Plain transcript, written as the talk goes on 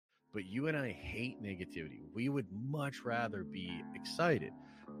but you and I hate negativity. We would much rather be excited.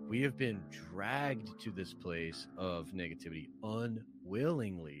 We have been dragged to this place of negativity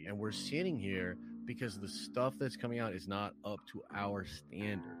unwillingly, and we're sitting here because the stuff that's coming out is not up to our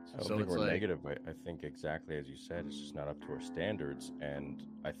standards. I don't think we're negative. I think exactly as you said, it's just not up to our standards. And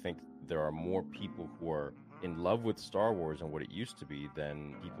I think there are more people who are in love with Star Wars and what it used to be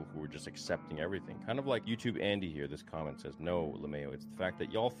than people who are just accepting everything. Kind of like YouTube Andy here. This comment says, no, LeMayo, it's the fact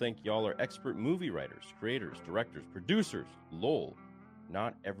that y'all think y'all are expert movie writers, creators, directors, producers. Lol.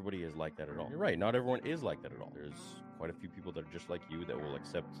 Not everybody is like that at all. You're right. Not everyone is like that at all. There's quite a few people that are just like you that will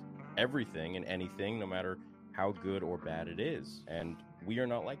accept everything and anything, no matter how good or bad it is. And we are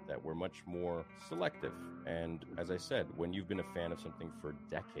not like that. We're much more selective. And as I said, when you've been a fan of something for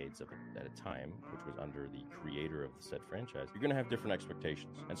decades at a time, which was under the creator of the said franchise, you're going to have different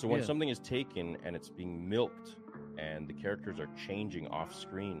expectations. And so when something is taken and it's being milked and the characters are changing off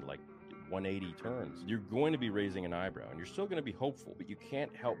screen like 180 turns, you're going to be raising an eyebrow, and you're still going to be hopeful, but you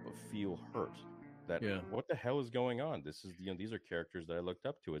can't help but feel hurt that what the hell is going on? This is, these are characters that I looked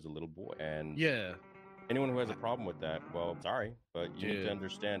up to as a little boy, and anyone who has a problem with that, well, sorry, but you need to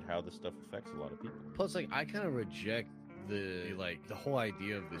understand how this stuff affects a lot of people. Plus, like, I kind of reject the whole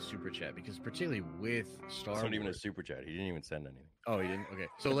idea of the super chat, because particularly with Star Wars, it's not even a super chat. He didn't even send anything. Oh, he didn't? Okay.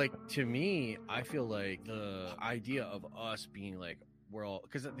 So like, to me, I feel like the idea of us being like, we're all,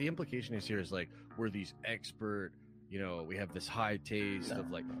 because the implication is here is like, we're these expert, we have this high taste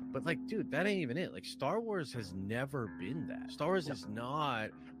of like, but like, dude, that ain't even it. Like, Star Wars has never been that. Star Wars is not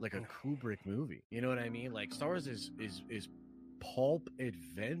like a Kubrick movie. You know what I mean? Like, Star Wars is pulp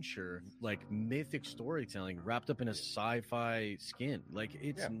adventure, like mythic storytelling wrapped up in a sci-fi skin. Like,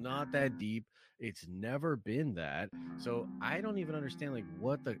 it's not that deep. It's never been that. So I don't even understand, like,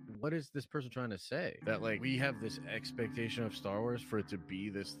 what is this person trying to say? That like, we have this expectation of Star Wars for it to be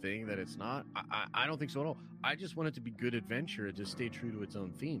this thing that it's not? I don't think so at all. I just want it to be good adventure and to stay true to its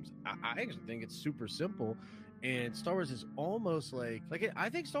own themes. I actually think it's super simple, and Star Wars is almost like I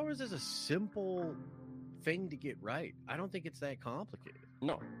think Star Wars is a simple thing to get right. I don't think it's that complicated.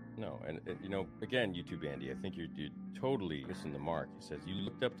 No. And again, YouTube Andy, I think you're totally missing the mark. He says, you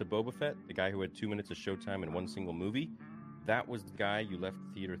looked up to Boba Fett, the guy who had 2 minutes of showtime in one single movie. That was the guy you left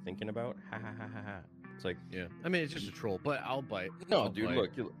the theater thinking about. Ha ha ha ha ha. It's like, I mean, it's just a troll, but I'll bite. No, dude, look,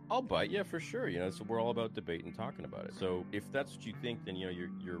 I'll bite. Yeah, for sure. So we're all about debate and talking about it. So if that's what you think, then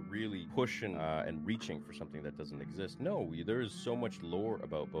you're really pushing and reaching for something that doesn't exist. No, there is so much lore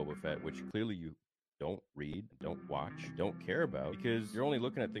about Boba Fett, which clearly you don't read, don't watch, don't care about, because you're only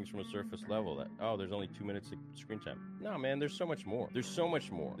looking at things from a surface level that, there's only 2 minutes of screen time. No, man, there's so much more. There's so much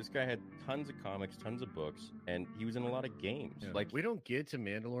more. This guy had tons of comics, tons of books, and he was in a lot of games. Yeah. Like, we don't get to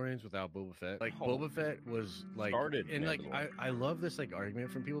Mandalorians without Boba Fett. Like, Boba Fett was like, and like, I love this like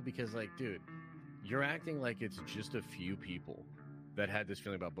argument from people, because like, dude, you're acting like it's just a few people that had this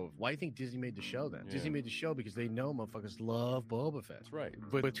feeling about Boba Fett. Why do you think Disney made the show then? Disney made the show because they know motherfuckers love Boba Fett. That's right.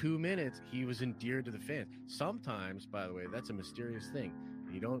 But for 2 minutes, he was endeared to the fans. Sometimes, by the way, that's a mysterious thing.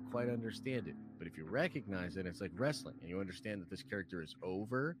 And you don't quite understand it. But if you recognize it, it's like wrestling, and you understand that this character is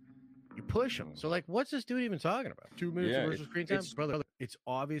over, you push him. So like, what's this dude even talking about? 2 minutes of versus screen time? Brother, it's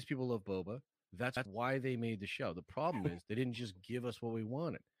obvious people love Boba. That's why they made the show. The problem is they didn't just give us what we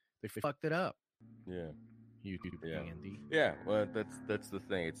wanted. They fucked it up. Yeah. YouTube Andy. Yeah, well, that's the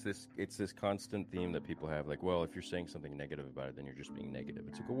thing. It's this constant theme that people have. Like, well, if you're saying something negative about it, then you're just being negative.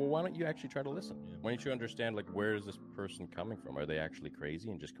 It's like, well, why don't you actually try to listen? Why don't you understand, like, where is this person coming from? Are they actually crazy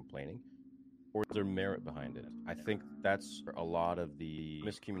and just complaining, or is there merit behind it? I think that's a lot of the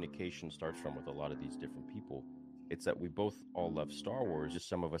miscommunication starts from with a lot of these different people. It's that we both all love Star Wars, just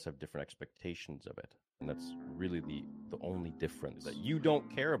some of us have different expectations of it. And that's really the only difference, that you don't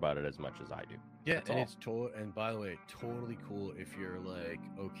care about it as much as I do. Yeah, and it's and by the way, totally cool if you're like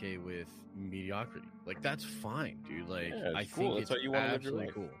okay with mediocrity. Like, that's fine, dude. Like, I think it's absolutely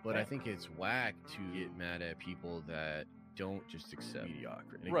cool. But I think it's whack to get mad at people that don't just accept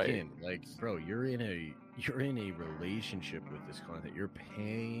mediocrity. And again, like, bro, you're in a relationship with this content. You're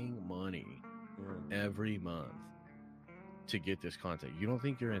paying money every month to get this content. You don't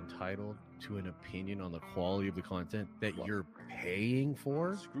think you're entitled to an opinion on the quality of the content that you're paying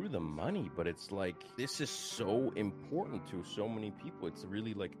for? Screw the money, but it's like, this is so important to so many people. It's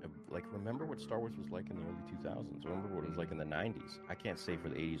really like remember what Star Wars was like in the early 2000s. Remember what it was like in the 90s. I can't say for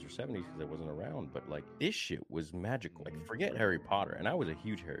the 80s or 70s because I wasn't around, but like, this shit was magical. Like, forget Harry Potter, and I was a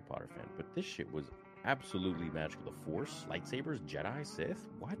huge Harry Potter fan, but this shit was absolutely magical. The Force, lightsabers, Jedi, Sith.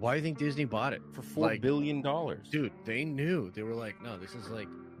 What? Why do you think Disney bought it for $4 billion? Dude, they knew. They were like, no, this is like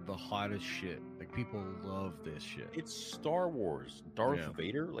the hottest shit. Like, people love this shit. It's Star Wars. Darth Yeah.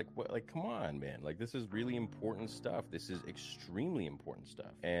 Vader? Like what? Like, come on, man. Like, this is really important stuff. This is extremely important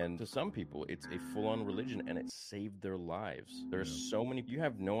stuff. And to some people, it's a full-on religion, and it saved their lives. There's so many. You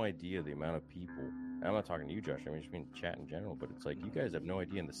have no idea the amount of people. And I'm not talking to you, Josh. I just mean chat in general. But it's like, you guys have no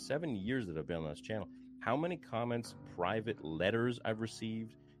idea. In the 7 years that I've been on this channel, how many comments, private letters I've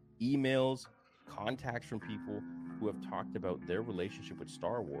received, emails, contacts from people who have talked about their relationship with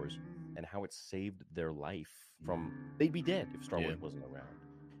Star Wars and how it saved their life from, they'd be dead if Star Wars wasn't around.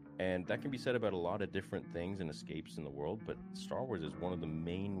 And that can be said about a lot of different things and escapes in the world, but Star Wars is one of the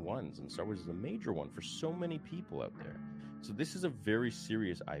main ones, and Star Wars is a major one for so many people out there. So this is a very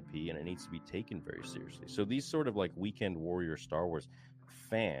serious IP, and it needs to be taken very seriously. So these sort of like weekend warrior Star Wars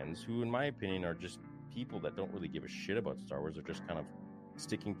fans, who in my opinion are just people that don't really give a shit about Star Wars, are just kind of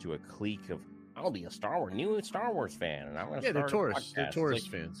sticking to a clique of, I'll be a new Star Wars fan, and I'm going to start they're a tourists. podcast. They're tourist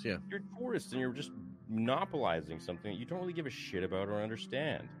fans. Yeah, you're tourists, and you're just monopolizing something that you don't really give a shit about or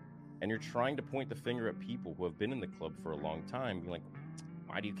understand. And you're trying to point the finger at people who have been in the club for a long time, being like,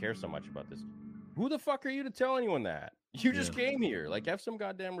 why do you care so much about this? Who the fuck are you to tell anyone that? You just came here. Like, have some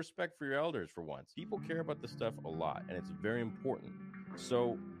goddamn respect for your elders for once. People care about this stuff a lot, and it's very important.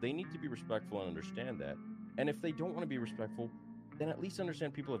 So they need to be respectful and understand that. And if they don't want to be respectful, then at least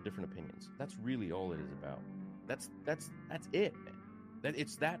understand people have different opinions. That's really all it is about. That's it, man.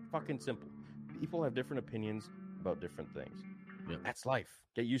 It's that fucking simple. People have different opinions about different things. Yep. That's life.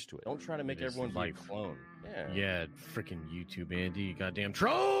 Get used to it. Don't try to make everyone be a clone. Yeah, freaking YouTube Andy, goddamn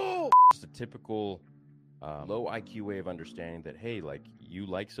troll. Just a typical low IQ way of understanding that, hey, like, you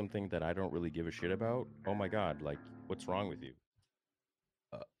like something that I don't really give a shit about. Oh my god, like, what's wrong with you?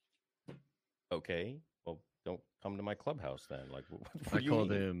 Okay, well, don't come to my clubhouse then. Like, what I call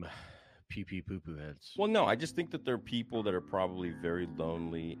them pee-pee poo-poo heads. Well, no, I just think that they're people that are probably very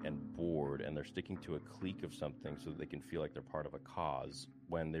lonely and bored, and they're sticking to a clique of something so that they can feel like they're part of a cause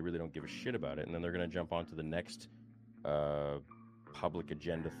when they really don't give a shit about it, and then they're going to jump onto the next public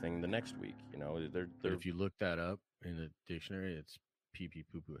agenda thing the next week. You know, they're If you look that up in the dictionary, it's pee-pee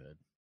poo-poo head.